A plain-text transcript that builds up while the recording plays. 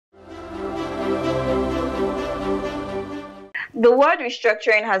The word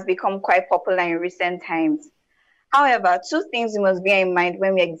restructuring has become quite popular in recent times. However, two things we must bear in mind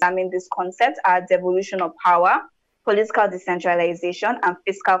when we examine this concept are devolution of power, political decentralization, and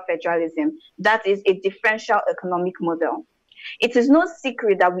fiscal federalism. That is a differential economic model. It is no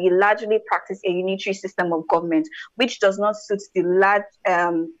secret that we largely practice a unitary system of government, which does not suit the large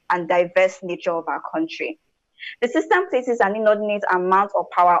and diverse nature of our country. The system places an inordinate amount of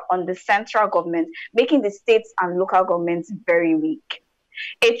power on the central government, making the states and local governments very weak.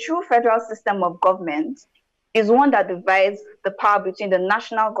 A true federal system of government is one that divides the power between the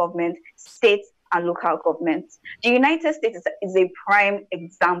national government, states, and local governments. The United States is a prime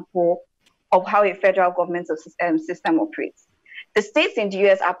example of how a federal government system operates. The states in the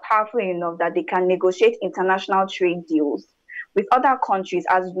US are powerful enough that they can negotiate international trade deals with other countries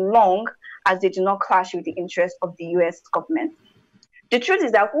as long as they do not clash with the interests of the US government. The truth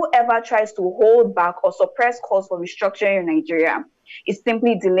is that whoever tries to hold back or suppress calls for restructuring in Nigeria is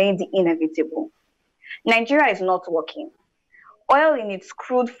simply delaying the inevitable. Nigeria is not working. Oil in its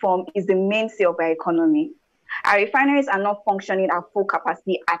crude form is the mainstay of our economy. Our refineries are not functioning at full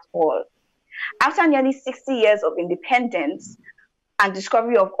capacity at all. After nearly 60 years of independence and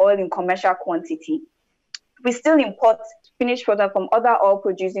discovery of oil in commercial quantity, we still import finished product from other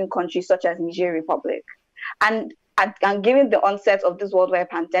oil-producing countries such as Niger Republic. And given the onset of this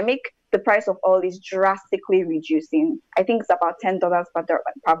worldwide pandemic, the price of oil is drastically reducing. I think it's about $10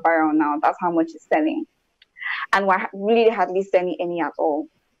 per barrel now. That's how much it's selling. And we're really hardly selling any at all.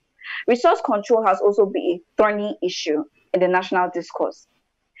 Resource control has also been a thorny issue in the national discourse.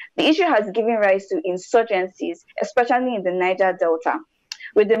 The issue has given rise to insurgencies, especially in the Niger Delta,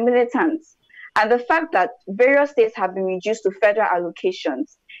 with the militants. And the fact that various states have been reduced to federal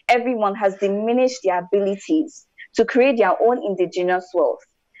allocations, everyone has diminished their abilities to create their own indigenous wealth,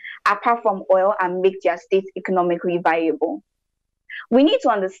 apart from oil, and make their states economically viable. We need to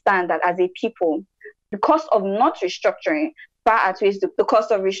understand that as a people, the cost of not restructuring far outweighs the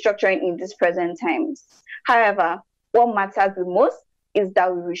cost of restructuring in these present times. However, what matters the most is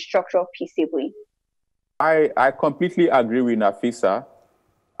that we restructure peaceably. I completely agree with Nafisa.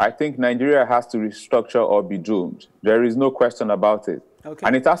 I think Nigeria has to restructure or be doomed. There is no question about it. Okay.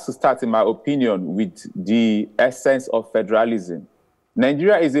 And it has to start, in my opinion, with the essence of federalism.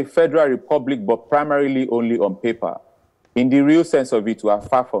 Nigeria is a federal republic, but primarily only on paper. In the real sense of it, we are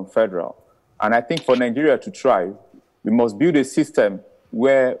far from federal. And I think for Nigeria to thrive, we must build a system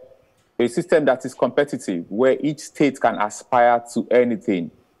that is competitive, where each state can aspire to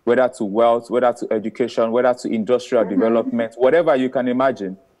anything, whether to wealth, whether to education, whether to industrial development, whatever you can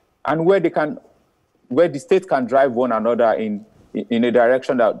imagine, and where the state can drive one another in a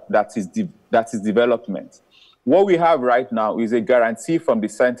direction that is development. What we have right now is a guarantee from the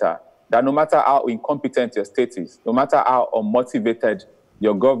center that no matter how incompetent your state is, no matter how unmotivated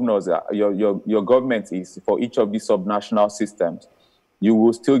your governors are, your government is for each of these subnational systems, you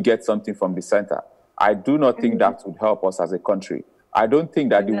will still get something from the center. I do not think that would help us as a country. I don't think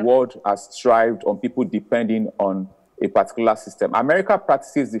that the world has thrived on people depending on a particular system. America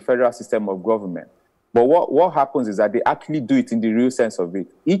practices the federal system of government. But what happens is that they actually do it in the real sense of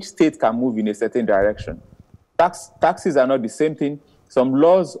it. Each state can move in a certain direction. Taxes are not the same thing. Some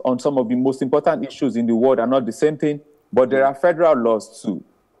laws on some of the most important issues in the world are not the same thing, but there are federal laws too.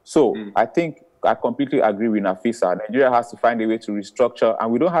 So I think I completely agree with Nafisa. Nigeria has to find a way to restructure,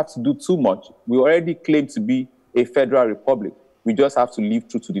 and we don't have to do too much. We already claim to be a federal republic. We just have to live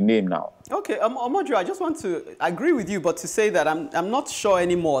true to the name now. Okay, Omojo, I just want to agree with you, but to say that I'm not sure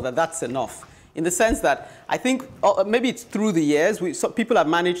anymore that that's enough. In the sense that I think maybe it's through the years, people have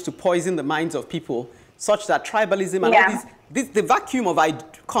managed to poison the minds of people such that tribalism and all the vacuum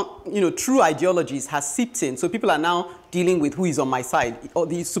of true ideologies has seeped in. So people are now dealing with who is on my side, or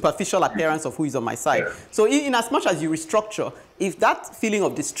the superficial appearance of who is on my side. So in as much as you restructure, if that feeling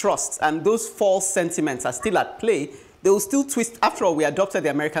of distrust and those false sentiments are still at play, they will still twist. After all, we adopted the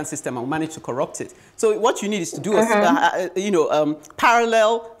American system and managed to corrupt it. So what you need is to do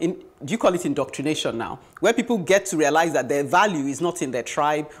parallel, do you call it indoctrination now, where people get to realize that their value is not in their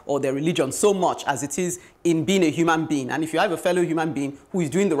tribe or their religion so much as it is in being a human being. And if you have a fellow human being who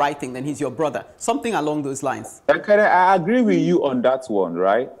is doing the right thing, then he's your brother. Something along those lines. I agree with you on that one,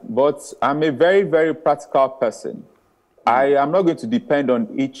 right? But I'm a very, very practical person. I am not going to depend on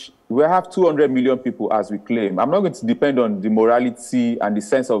each. We have 200 million people, as we claim. I'm not going to depend on the morality and the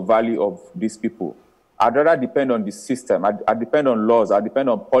sense of value of these people. I'd rather depend on the system. I depend on laws. I depend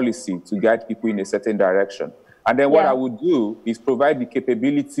on policy to guide people in a certain direction. And then what I would do is provide the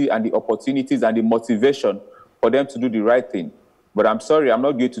capability and the opportunities and the motivation for them to do the right thing. But I'm sorry, I'm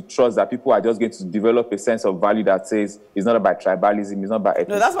not going to trust that people are just going to develop a sense of value that says it's not about tribalism, it's not about ethnicity.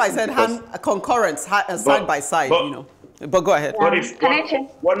 No, that's why I said concurrence, side by side, you know. But go ahead. But if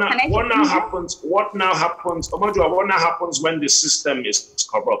what now happens when the system is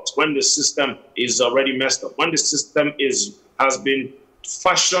corrupt, when the system is already messed up, when the system has been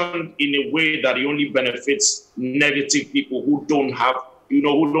fashioned in a way that it only benefits negative people who don't have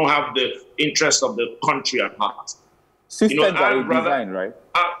the interest of the country at heart. Systems are designed, right?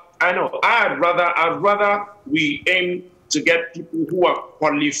 I know. I'd rather we aim to get people who are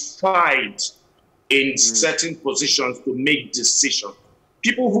qualified in certain positions to make decisions.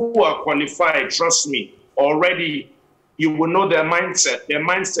 People who are qualified, trust me, already you will know their mindset. Their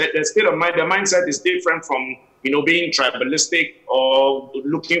state of mind, their mindset is different from being tribalistic or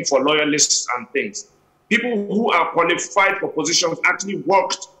looking for loyalists and things. People who are qualified for positions actually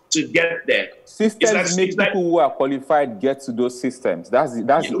worked to get there. Systems make people who are qualified get to those systems. That's the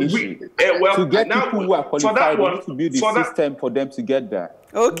issue. To get people who are qualified, we need to build the system for them to get there.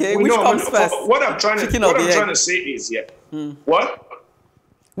 Okay, which comes first? What I'm trying to say is, what?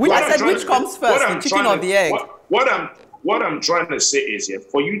 Which comes first, the chicken or the egg? What I'm trying to say is,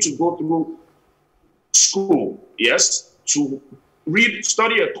 for you to go through school, to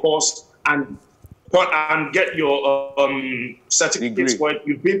study a course and get your certificates for it,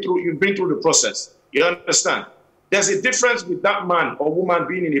 you've been through the process. You understand? There's a difference with that man or woman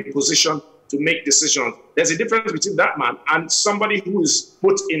being in a position to make decisions. There's a difference between that man and somebody who is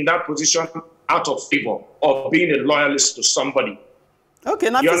put in that position out of favor or being a loyalist to somebody. Okay,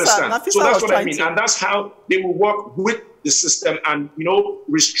 Nafisa, you understand? Nafisa, so that's what I mean, and that's how they will work with the system and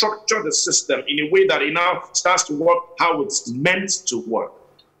restructure the system in a way that it now starts to work how it's meant to work.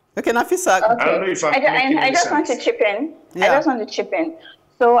 Okay, Nafisa. Okay. I don't know if I just want to chip in. Yeah. I just want to chip in.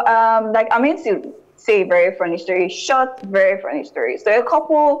 So, I'm going to say a very funny story, short, very funny story. So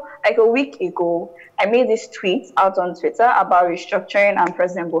a week ago, I made this tweet out on Twitter about restructuring and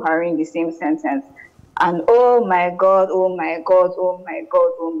President Buhari in the same sentence. And oh my God, I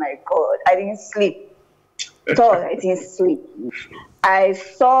didn't sleep. I didn't sleep. I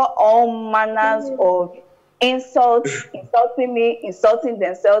saw all manners of insults, insulting me, insulting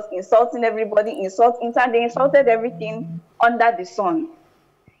themselves, insulting everybody, they insulted everything under the sun.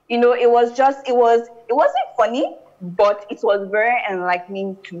 It wasn't funny, but it was very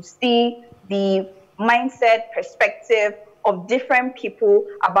enlightening to see the mindset, perspective of different people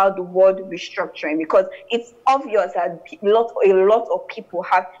about the word restructuring, because it's obvious that a lot of people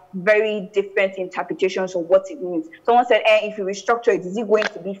have very different interpretations of what it means. Someone said, if you restructure it, is it going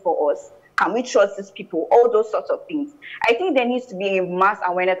to be for us? Can we trust these people? All those sorts of things. I think there needs to be a mass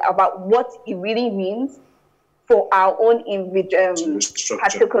awareness about what it really means for our own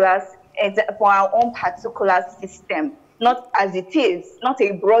particulars, for our own particular system. Not as it is, not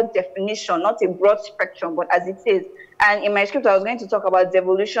a broad definition, not a broad spectrum, but as it is. And in my script, I was going to talk about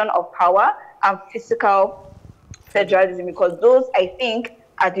devolution of power and fiscal federalism, because those, I think,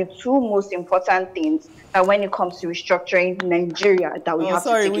 are the two most important things that when it comes to restructuring Nigeria that we have to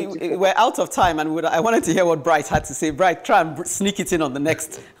take into. We're out of time, and I wanted to hear what Bright had to say. Bright, try and sneak it in on the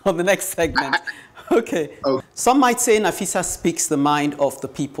next segment. Okay. Some might say Nafisa speaks the mind of the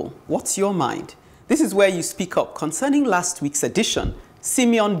people. What's your mind? This is where you speak up. Concerning last week's edition,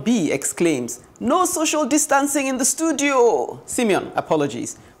 Simeon B exclaims, "No social distancing in the studio." Simeon,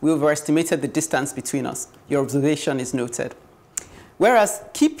 apologies. We overestimated the distance between us. Your observation is noted. Whereas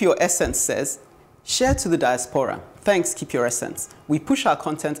Keep Your Essence says, "Share to the diaspora. Thanks, Keep Your Essence. We push our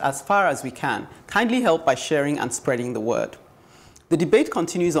content as far as we can. Kindly help by sharing and spreading the word." The debate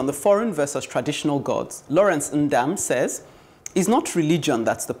continues on the foreign versus traditional gods. Lawrence Ndam says, "It's not religion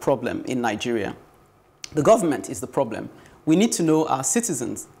that's the problem in Nigeria. The government is the problem. We need to know our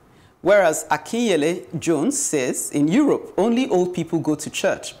citizens." Whereas Akinyele Jones says, "In Europe, only old people go to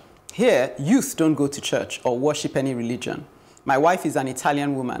church. Here, youth don't go to church or worship any religion. My wife is an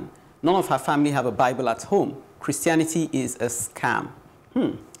Italian woman. None of her family have a Bible at home. Christianity is a scam."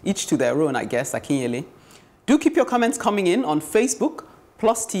 Each to their own, I guess, Akinyele. Do keep your comments coming in on Facebook,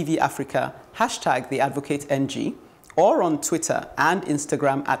 Plus TV Africa, #TheAdvocateNG, or on Twitter and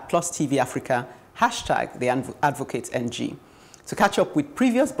Instagram at Plus TV Africa, #TheAdvocateNG. To catch up with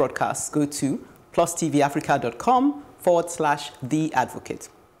previous broadcasts, go to plustvafrica.com/TheAdvocate.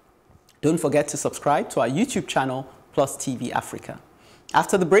 Don't forget to subscribe to our YouTube channel, Plus TV Africa.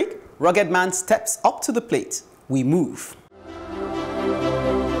 After the break, Rugged Man steps up to the plate. We move.